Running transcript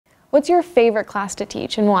What's your favorite class to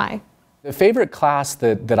teach and why? The favorite class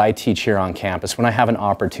that I teach here on campus when I have an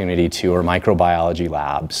opportunity to are microbiology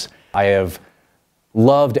labs. I have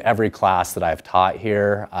loved every class that I've taught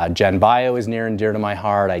here. Gen Bio is near and dear to my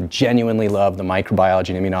heart. I genuinely love the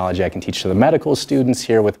microbiology and immunology I can teach to the medical students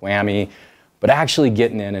here with WWAMI, but actually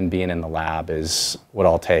getting in and being in the lab is what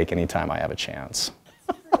I'll take anytime I have a chance.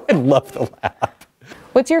 I love the lab.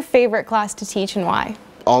 What's your favorite class to teach and why?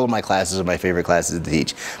 All of my classes are my favorite classes to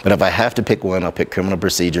teach, but if I have to pick one, I'll pick criminal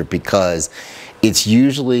procedure because it's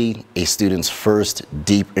usually a student's first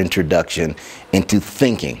deep introduction into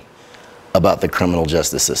thinking about the criminal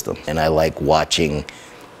justice system. And I like watching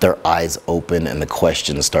their eyes open and the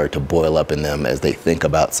questions start to boil up in them as they think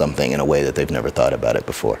about something in a way that they've never thought about it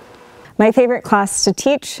before. My favorite class to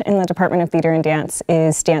teach in the Department of Theater and Dance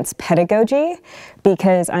is dance pedagogy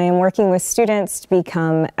because I am working with students to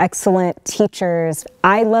become excellent teachers.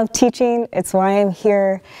 I love teaching, it's why I'm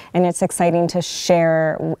here, and it's exciting to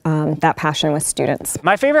share that passion with students.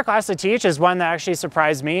 My favorite class to teach is one that actually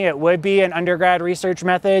surprised me. It would be an undergrad research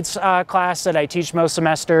methods class that I teach most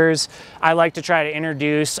semesters. I like to try to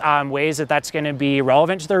introduce ways that that's going to be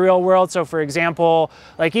relevant to the real world. So for example,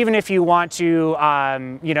 like even if you want to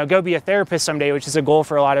go be a therapist someday, which is a goal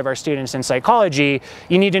for a lot of our students in psychology,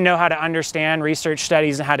 you need to know how to understand research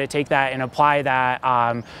studies and how to take that and apply that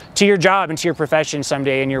to your job and to your profession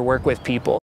someday in your work with people.